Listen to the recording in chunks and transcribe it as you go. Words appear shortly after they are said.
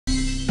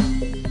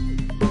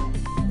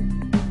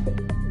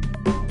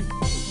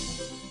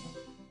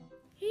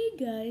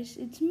guys,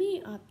 it's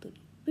me Atul.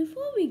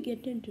 Before we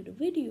get into the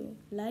video,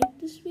 like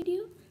this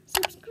video,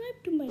 subscribe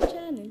to my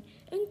channel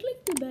and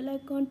click the bell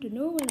icon to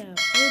know when I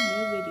upload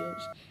new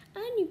videos.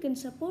 And you can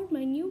support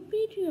my new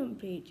Patreon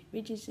page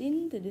which is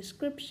in the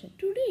description.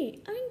 Today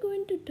I'm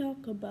going to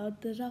talk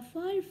about the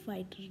Rafale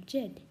fighter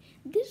jet.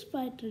 This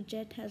fighter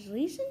jet has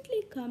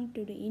recently come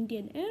to the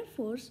Indian Air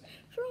Force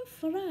from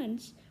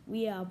France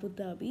via Abu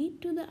Dhabi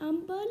to the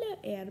Ambala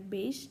Air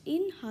Base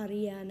in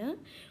Haryana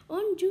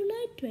on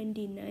July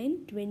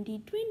 29,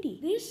 2020.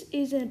 This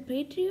is a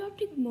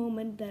patriotic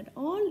moment that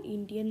all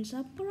Indians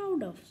are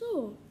proud of.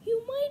 So,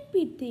 you might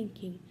be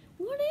thinking,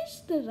 what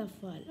is the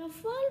Rafale?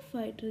 Rafale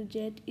fighter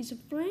jet is a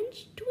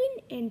French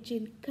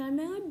twin-engine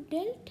Canard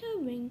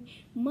delta-wing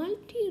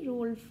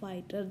multi-role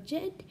fighter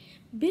jet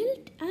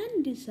built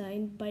and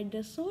designed by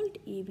Dassault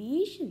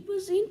Aviation. It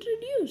was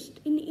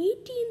introduced in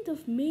 18th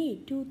of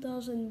May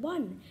 2001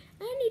 and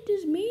it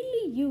is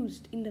mainly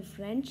used in the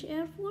French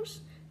Air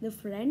Force, the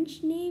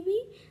French Navy,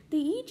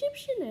 the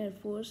Egyptian Air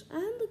Force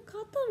and the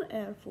Qatar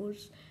Air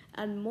Force,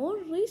 and more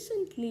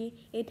recently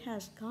it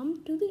has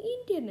come to the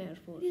Indian Air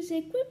Force. It is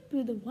equipped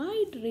with a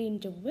wide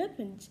range of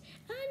weapons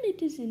and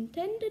it is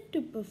intended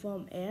to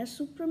perform air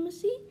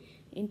supremacy,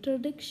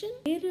 interdiction,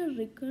 aerial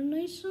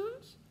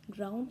reconnaissance,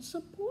 ground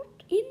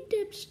support,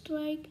 in-depth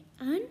strike,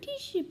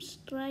 anti-ship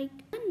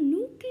strike and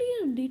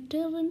nuclear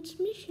deterrence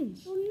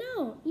missions. So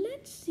now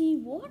let's see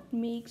what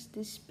makes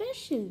this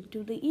special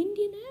to the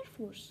Indian Air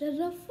Force. The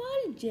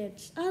Rafale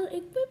jets are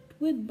equipped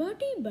with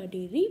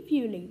buddy-buddy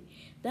refueling.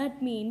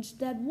 That means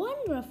that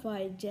one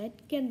Rafale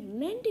jet can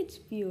lend its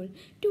fuel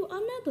to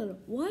another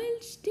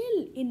while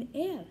still in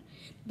air.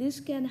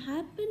 This can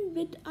happen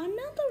with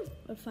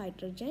another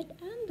fighter jet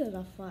and the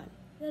Rafale.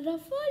 The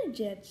Rafale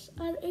jets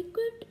are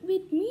equipped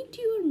with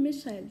Meteor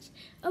missiles,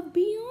 a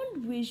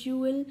beyond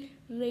visual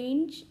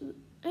range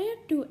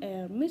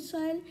air-to-air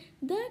missile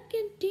that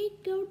can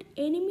take out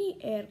enemy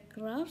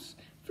aircrafts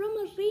from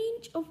a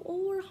range of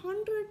over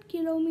 100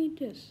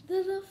 kilometers.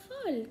 The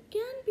Rafale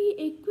can be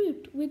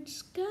equipped with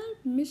Scalp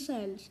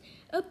missiles,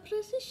 a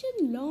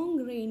precision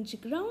long-range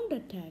ground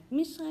attack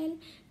missile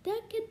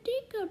that can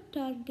take out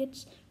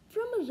targets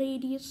from a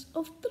radius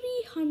of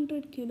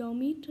 300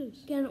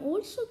 kilometers. Can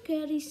also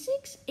carry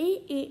 6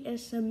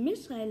 AASM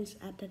missiles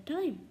at a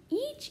time.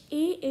 Each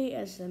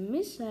AASM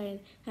missile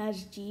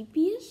has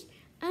GPS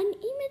and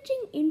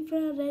imaging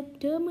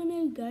infrared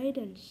terminal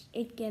guidance.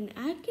 It can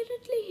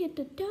accurately hit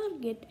a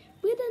target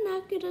with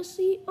an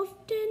accuracy of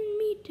 10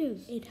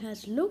 meters. It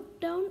has look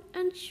down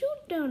and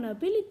shoot down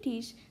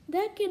abilities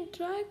that can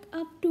track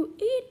up to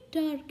 8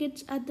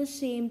 targets at the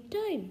same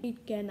time.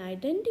 It can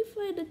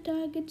identify the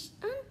targets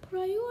and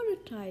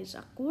prioritize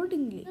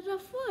accordingly. The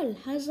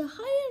Rafale has a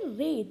higher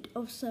rate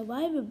of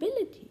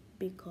survivability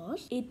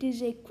because it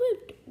is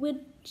equipped with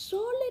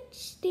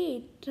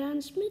solid-state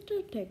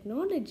transmitter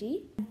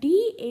technology,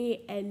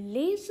 DAL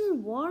laser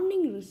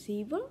warning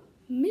receiver,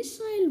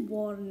 missile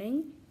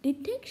warning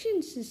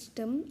detection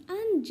system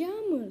and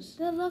jammers.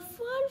 The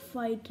Rafale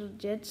fighter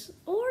jets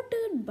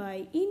ordered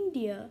by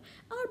India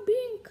are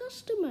being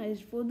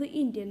customized for the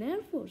Indian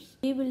Air Force.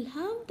 They will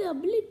have the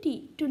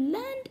ability to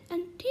land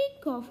and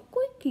take off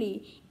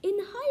quickly in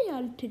high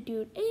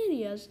altitude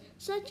areas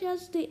such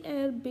as the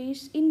air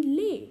base in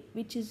Leh,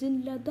 which is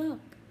in Ladakh.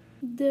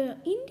 The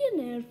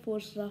Indian Air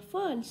Force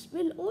Rafales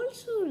will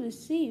also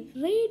receive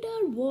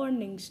radar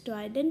warnings to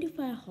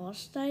identify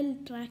hostile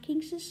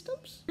tracking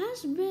systems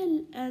as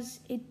well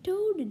as a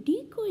towed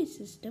decoy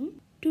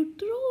system to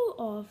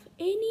throw off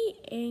any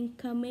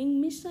incoming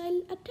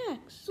missile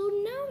attacks. So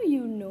now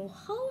you know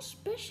how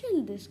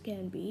special this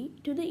can be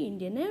to the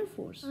Indian Air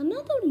Force.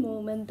 Another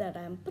moment that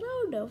I am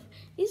proud of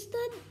is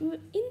that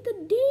in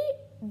the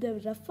day the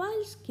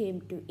Rafales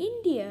came to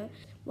India,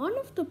 one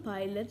of the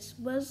pilots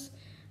was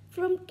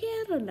from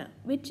Kerala,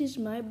 which is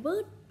my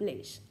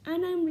birthplace,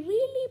 and I'm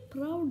really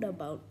proud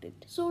about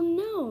it. So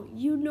now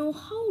you know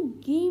how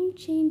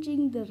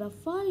game-changing the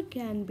Rafale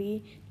can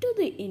be to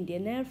the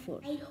Indian Air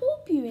Force. I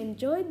hope you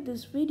enjoyed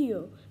this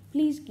video.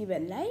 Please give a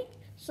like,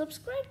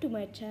 subscribe to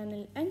my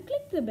channel and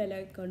click the bell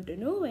icon to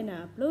know when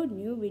I upload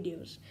new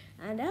videos.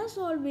 And as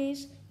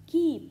always,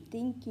 keep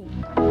thinking.